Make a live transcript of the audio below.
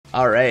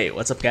Alright,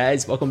 what's up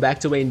guys? Welcome back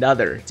to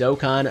another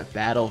Dokkan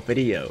battle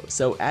video.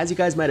 So as you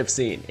guys might have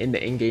seen in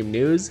the in-game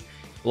news,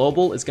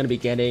 Global is going to be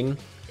getting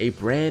a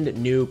brand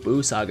new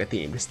Buu Saga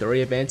themed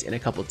story event in a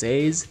couple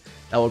days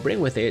that will bring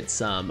with it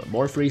some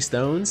more free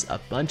stones, a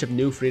bunch of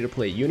new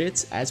free-to-play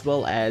units, as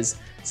well as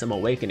some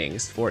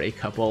awakenings for a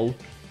couple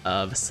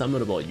of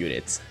summonable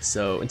units.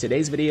 So in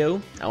today's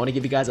video, I want to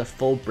give you guys a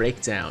full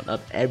breakdown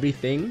of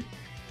everything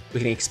we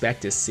can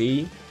expect to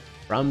see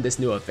from this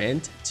new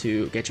event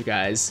to get you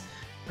guys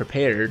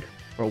prepared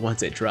for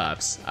once it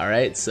drops.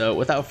 Alright, so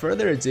without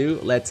further ado,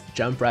 let's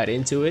jump right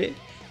into it.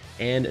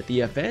 And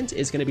the event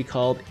is going to be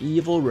called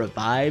Evil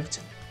Revived,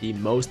 the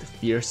Most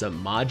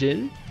Fearsome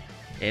Majin,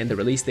 and the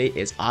release date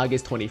is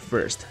August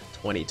 21st,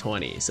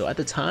 2020. So at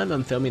the time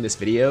I'm filming this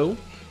video,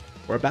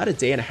 we're about a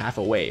day and a half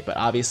away, but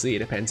obviously it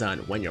depends on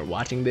when you're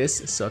watching this.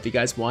 So if you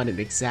guys want an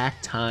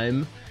exact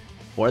time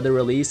for the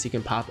release, you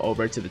can pop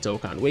over to the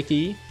Dokkan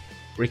Wiki,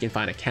 where you can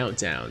find a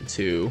countdown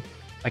to,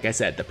 like I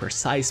said, the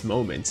precise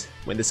moment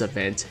when this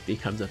event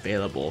becomes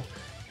available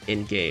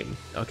in-game,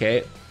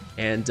 okay?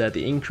 And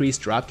the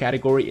increased drop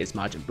category is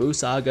Majin Buu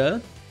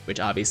Saga, which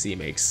obviously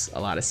makes a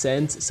lot of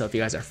sense. So if you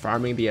guys are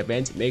farming the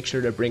event, make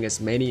sure to bring as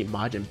many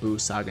Majin Buu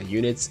Saga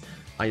units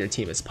on your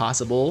team as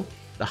possible.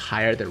 The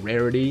higher the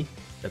rarity,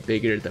 the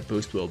bigger the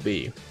boost will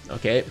be,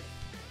 okay?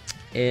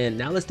 And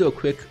now let's do a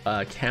quick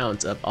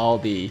count of all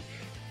the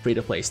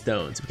free-to-play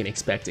stones we can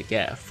expect to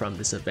get from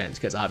this event,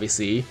 because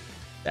obviously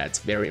that's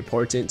very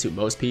important to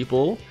most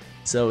people.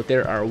 So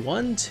there are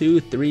 1, 2,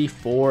 3,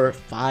 4,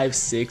 5,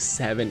 6,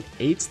 7,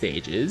 8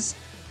 stages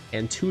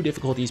and 2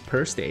 difficulties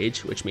per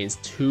stage, which means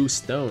 2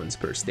 stones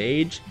per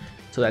stage.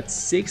 So that's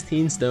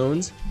 16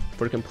 stones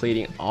for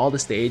completing all the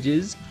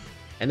stages.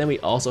 And then we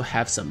also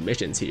have some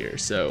missions here.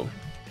 So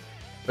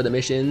for the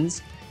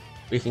missions,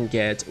 we can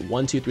get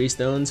 1, 2, 3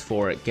 stones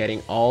for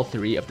getting all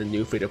 3 of the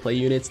new free-to-play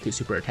units to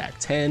Super Attack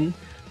 10.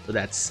 So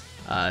that's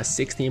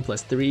 16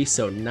 plus 3,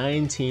 so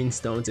 19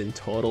 stones in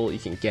total you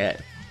can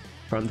get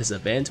from this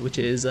event, which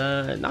is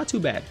not too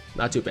bad,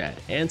 not too bad.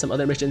 And some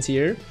other missions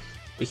here,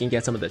 we can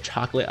get some of the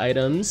chocolate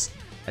items,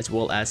 as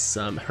well as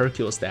some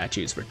Hercule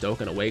statues for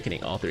Dokkan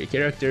Awakening all 3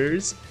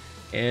 characters.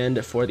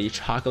 And for the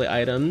chocolate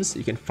items,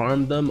 you can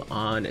farm them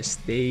on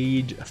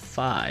stage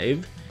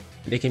 5.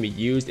 They can be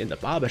used in the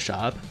Baba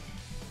shop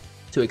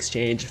to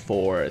exchange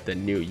for the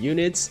new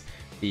units,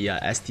 the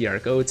STR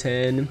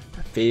Goten,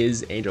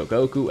 Fizz, Angel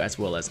Goku, as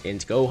well as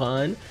Int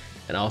Gohan,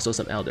 and also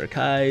some Elder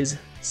Kais,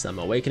 some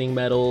Awakening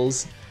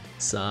medals,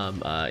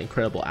 some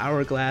Incredible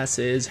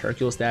Hourglasses,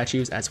 Hercule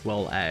statues, as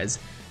well as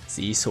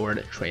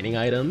Z-Sword training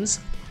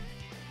items.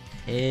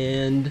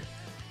 And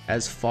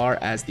as far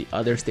as the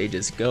other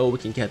stages go, we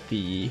can get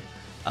the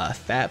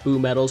Fat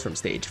Buu medals from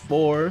stage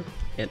 4,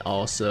 and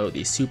also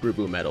the Super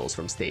Buu medals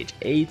from stage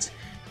 8,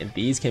 and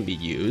these can be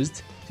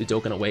used to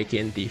Dokkan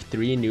Awaken the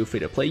 3 new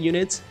free-to-play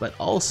units, but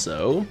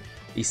also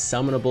the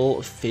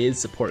summonable Fizz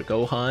support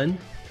Gohan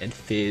and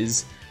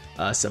Fizz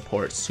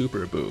support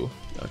Super Buu.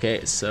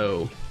 Okay,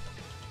 so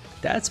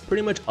that's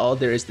pretty much all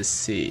there is to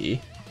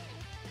see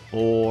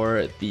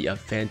for the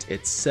event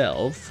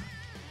itself.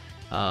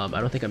 I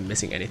don't think I'm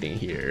missing anything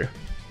here.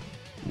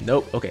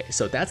 Nope. Okay,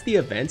 so that's the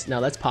event. Now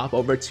let's pop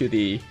over to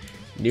the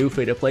new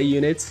free-to-play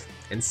units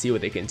and see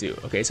what they can do.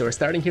 Okay, so we're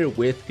starting here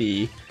with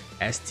the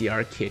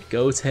STR Kid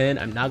Goten.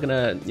 I'm not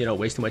gonna,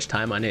 waste too much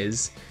time on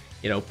his,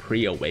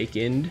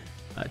 pre-awakened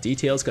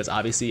details, because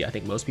obviously I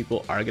think most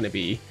people are gonna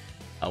be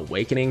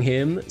awakening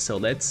him. So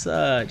let's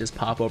just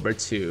pop over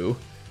to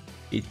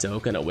the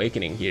Dokkan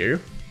Awakening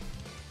here.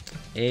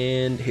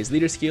 And his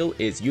leader skill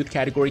is Youth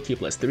category Ki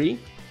plus 3,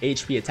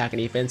 HP attack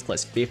and defense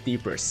plus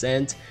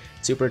 50%,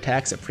 super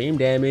attack supreme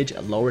damage,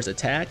 lowers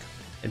attack,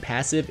 and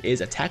passive is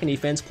attack and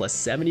defense plus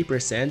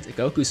 70%,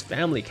 Goku's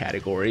family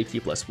category Ki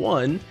plus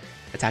 1,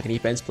 attack and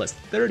defense plus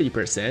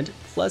 30%,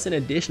 plus an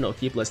additional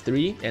Ki plus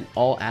 3, and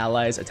all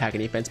allies attack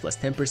and defense plus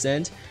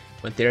 10%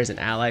 when there is an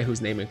ally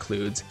whose name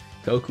includes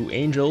Goku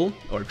Angel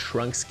or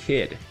Trunks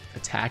Kid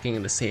attacking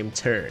in the same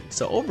turn.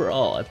 So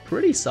overall, a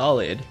pretty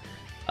solid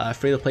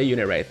free-to-play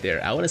unit right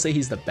there. I want to say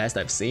he's the best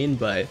I've seen,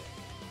 but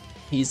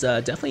he's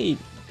definitely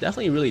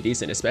really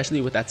decent, especially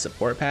with that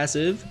support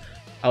passive.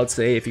 I would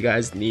say if you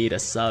guys need a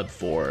sub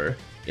for,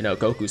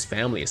 Goku's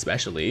family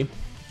especially,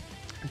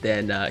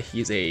 then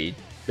he's a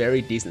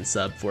very decent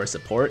sub for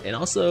support. And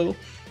also,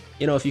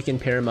 if you can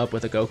pair him up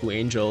with a Goku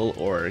Angel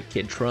or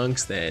Kid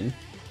Trunks, then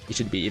he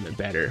should be even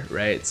better,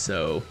 right?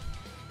 So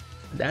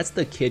that's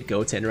the Kid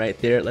Goten right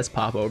there. Let's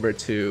pop over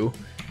to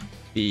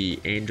the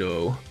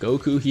Angel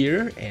Goku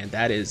here, and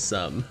that is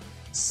some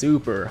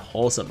super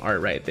wholesome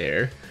art right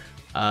there.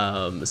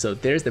 So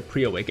there's the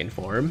pre-awakened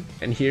form,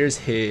 and here's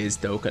his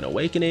Dokkan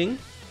Awakening.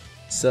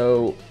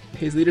 So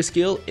his leader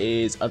skill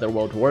is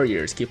Otherworld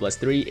Warriors, Ki plus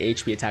 3,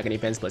 HP attack and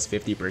defense plus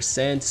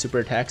 50%, super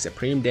attack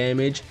supreme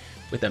damage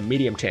with a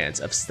medium chance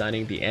of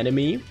stunning the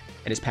enemy,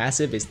 and his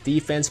passive is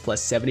defense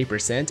plus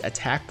 70%,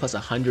 attack plus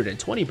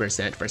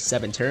 120% for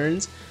 7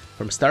 turns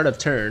from start of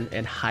turn,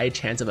 and high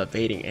chance of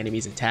evading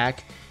enemies'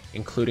 attack,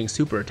 including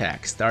super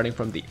attack starting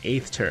from the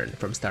 8th turn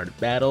from start of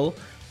battle,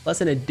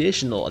 plus an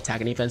additional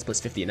attack and defense plus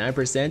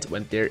 59%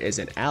 when there is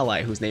an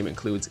ally whose name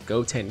includes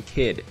Goten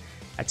Kid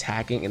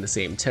attacking in the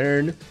same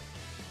turn.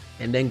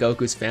 And then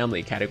Goku's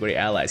family category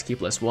allies Ki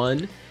 +1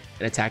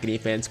 and attack and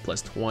defense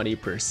plus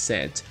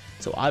 20%.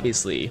 So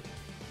obviously,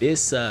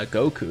 this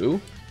Goku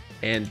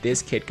and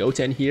this kid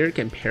Goten here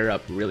can pair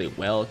up really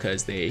well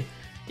because they,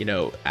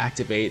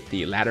 activate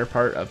the latter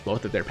part of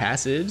both of their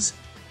passives.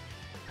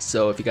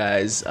 So if you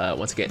guys,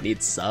 once again,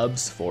 need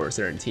subs for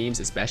certain teams,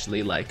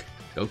 especially like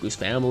Goku's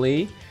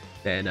family,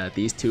 then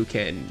these two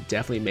can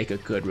definitely make a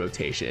good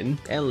rotation.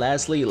 And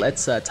lastly,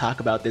 let's talk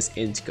about this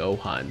Int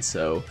Gohan.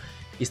 So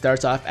he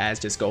starts off as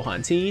just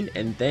Gohan Teen,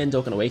 and then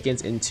Dokkan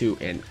awakens into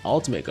an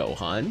Ultimate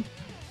Gohan.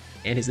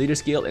 And his leader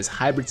skill is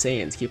Hybrid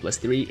Saiyans, Ki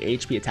 +3,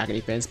 HP attack and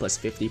defense plus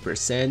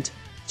 50%.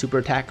 Super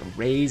attack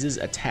raises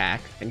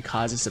attack and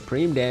causes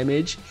supreme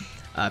damage.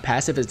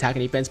 Passive is attack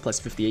and defense plus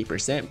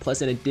 58%,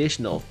 plus an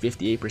additional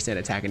 58%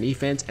 attack and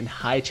defense, and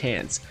high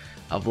chance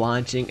of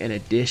launching an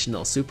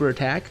additional super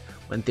attack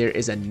when there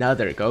is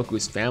another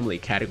Goku's family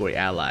category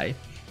ally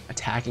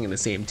attacking in the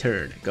same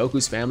turn.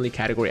 Goku's family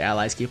category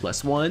allies Ki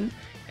 +1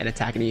 and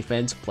attack and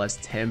defense plus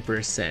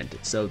 10%.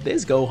 So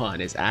this Gohan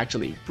is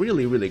actually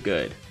really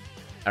good.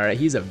 Alright,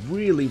 he's a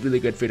really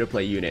good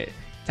free-to-play unit.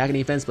 Attack and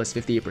defense plus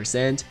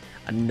 58%,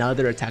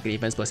 another attack and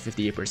defense plus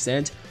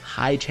 58%,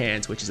 high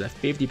chance, which is a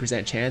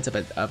 50% chance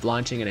of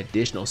launching an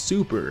additional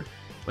super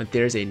when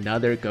there's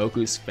another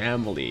Goku's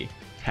family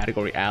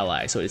category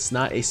ally. So it's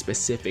not a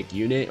specific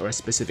unit or a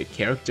specific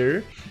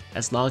character.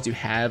 As long as you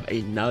have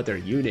another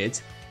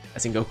unit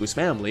that's in Goku's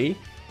family,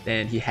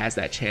 then he has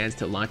that chance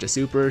to launch a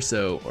super,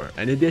 or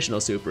an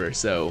additional super.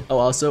 So,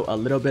 also a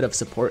little bit of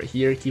support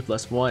here, Ki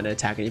 +1 and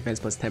attack and defense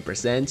plus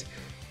 10%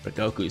 for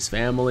Goku's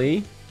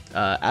family.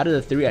 Out of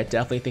the three, I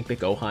definitely think the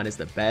Gohan is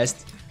the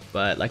best,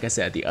 but like I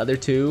said, the other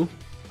two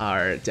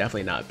are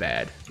definitely not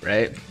bad,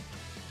 right?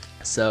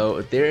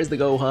 So there's the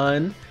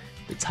Gohan.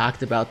 We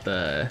talked about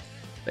the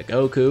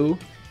Goku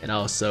and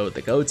also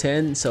the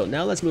Goten. So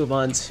now let's move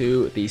on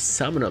to the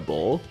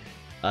summonable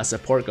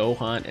support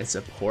Gohan and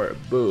support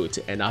Buu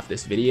to end off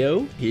this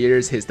video.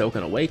 Here's his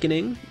Dokkan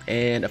Awakening,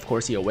 and of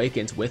course he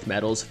awakens with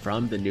medals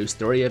from the new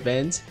story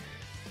event.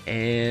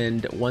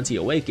 And once he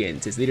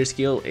awakens, his leader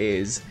skill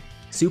is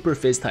Super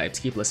Fizz types,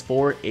 Ki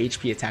 +4,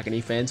 HP attack and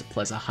defense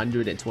plus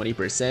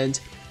 120%.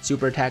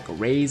 Super attack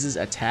raises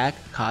attack,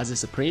 causes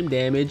supreme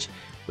damage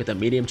with a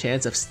medium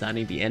chance of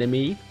stunning the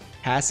enemy.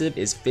 Passive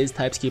is Fizz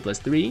types, Ki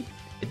 +3.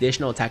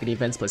 Additional attack and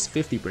defense plus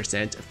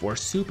 50% for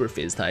Super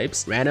Fizz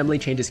types. Randomly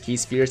changes key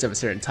spheres of a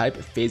certain type,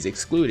 Fizz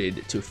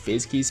excluded, to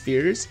Fizz key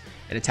spheres.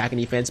 And attack and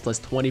defense plus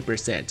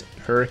 20%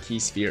 per key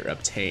sphere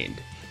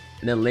obtained.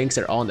 And then links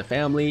are all in the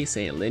family: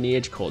 Saiyan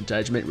Lineage, Cold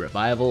Judgment,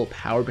 Revival,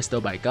 Power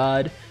Bestowed by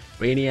God,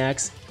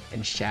 Brainiacs,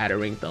 and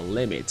Shattering the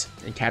Limit.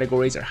 And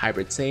categories are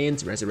Hybrid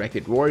Saiyans,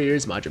 Resurrected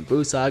Warriors, Majin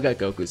Buu Saga,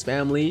 Goku's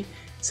Family,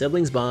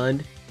 Siblings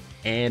Bond,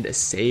 and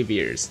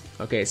Saviors.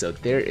 Okay, so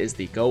there is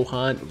the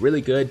Gohan.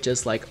 Really good,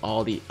 just like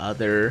all the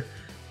other,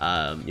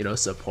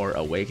 support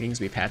awakenings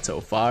we've had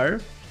so far.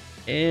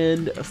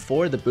 And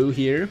for the Buu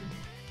here,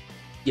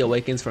 he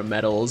awakens from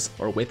medals,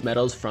 or with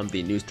medals from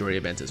the new story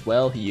event as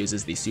well. He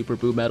uses the Super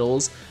Buu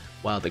medals,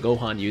 while the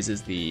Gohan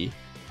uses the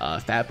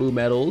Fat Buu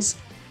medals.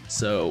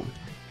 So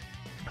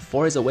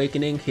for his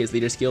awakening, his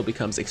leader skill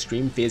becomes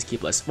Extreme Fizz Ki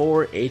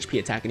 +4, HP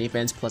attack and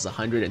defense plus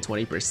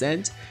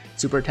 120%,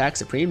 super attack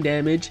supreme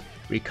damage,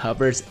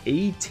 recovers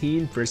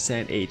 18%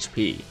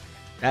 HP.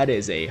 That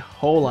is a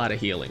whole lot of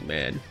healing,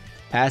 man.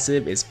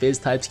 Passive is Fizz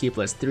types Ki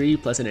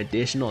 +3 plus an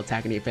additional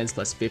attack and defense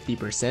plus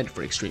 50%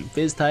 for Extreme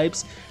Fizz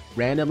types.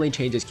 Randomly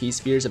changes key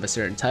spheres of a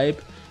certain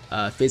type,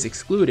 Fizz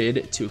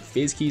excluded, to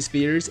Fizz key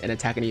spheres, and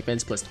attack and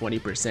defense plus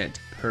 20%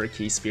 per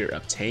key sphere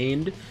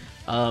obtained.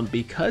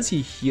 Because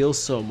he heals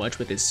so much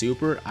with his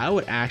super, I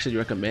would actually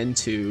recommend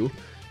to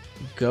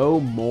go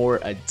more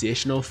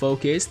additional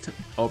focused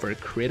over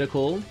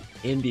critical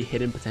in the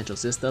hidden potential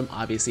system.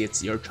 Obviously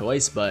it's your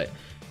choice, but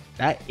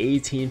that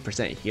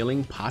 18%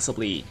 healing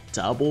possibly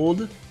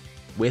doubled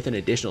with an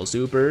additional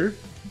super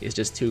is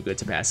just too good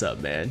to pass up,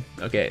 man.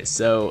 Okay,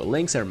 so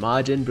links are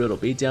Majin, Brutal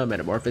Beatdown,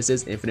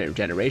 Metamorphosis, Infinite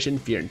Regeneration,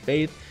 Fear and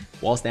Faith,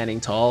 While Standing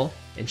Tall,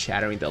 and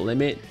Shattering the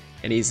Limit.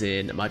 And he's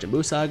in Majin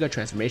Buu Saga,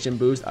 Transformation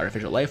Boost,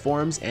 Artificial Life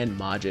Forms, and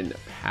Majin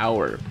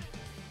Power.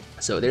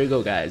 So there you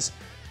go, guys.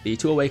 The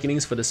two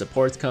awakenings for the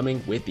supports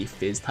coming with the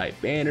Fizz type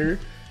banner,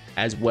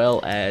 as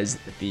well as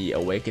the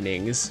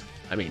awakenings.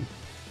 I mean,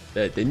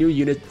 the new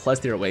unit plus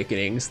their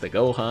awakenings, the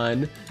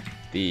Gohan,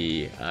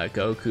 the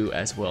Goku,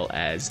 as well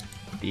as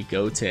the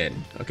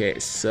Goten. Okay,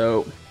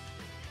 so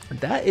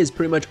that is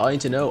pretty much all you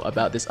need to know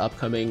about this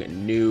upcoming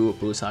new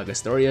Buu Saga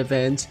Story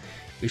Event.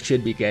 We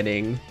should be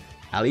getting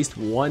at least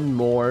one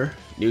more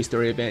new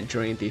story event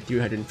during the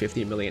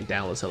 350 million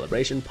download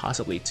celebration,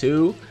 possibly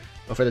two.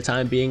 But for the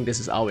time being, this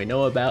is all we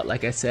know about.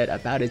 Like I said,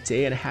 about a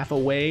day and a half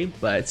away,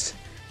 but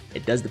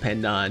it does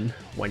depend on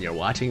when you're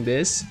watching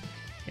this.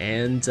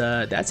 And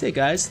that's it,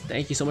 guys.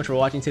 Thank you so much for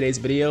watching today's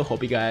video.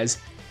 Hope you guys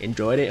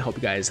enjoyed it. Hope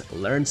you guys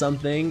learned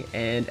something.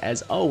 And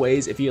as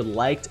always, if you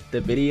liked the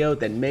video,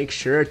 then make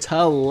sure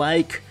to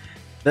like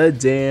the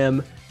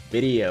damn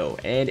video.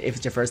 And if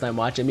it's your first time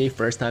watching me,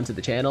 first time to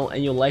the channel,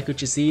 and you like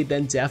what you see,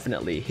 then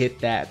definitely hit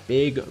that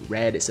big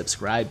red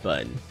subscribe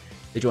button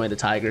to join the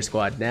Tiger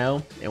Squad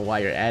now. And while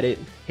you're at it,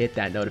 hit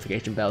that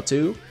notification bell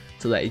too,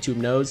 so that YouTube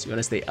knows you want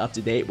to stay up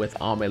to date with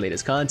all my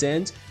latest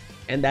content.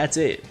 And that's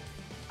it.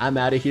 I'm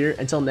out of here.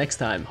 Until next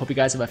time, hope you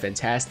guys have a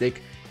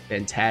fantastic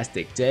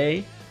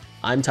day.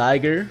 I'm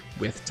Tiger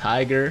with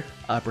Tiger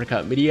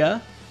Uppercut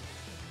Media,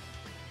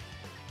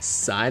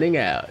 signing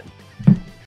out.